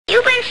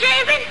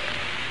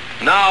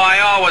No, I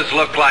always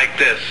look like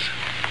this.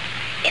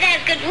 It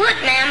has good wood,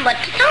 ma'am,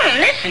 but don't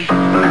listen.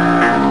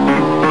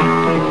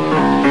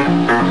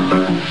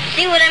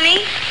 See what I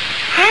mean?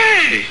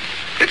 Hey,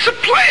 it's a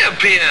player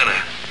piano.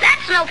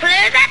 That's no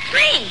player, that's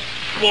me.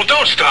 Well,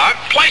 don't start.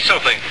 Play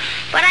something.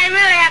 But I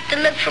really have to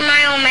look for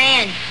my own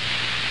man.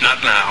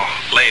 Not now.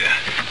 Later.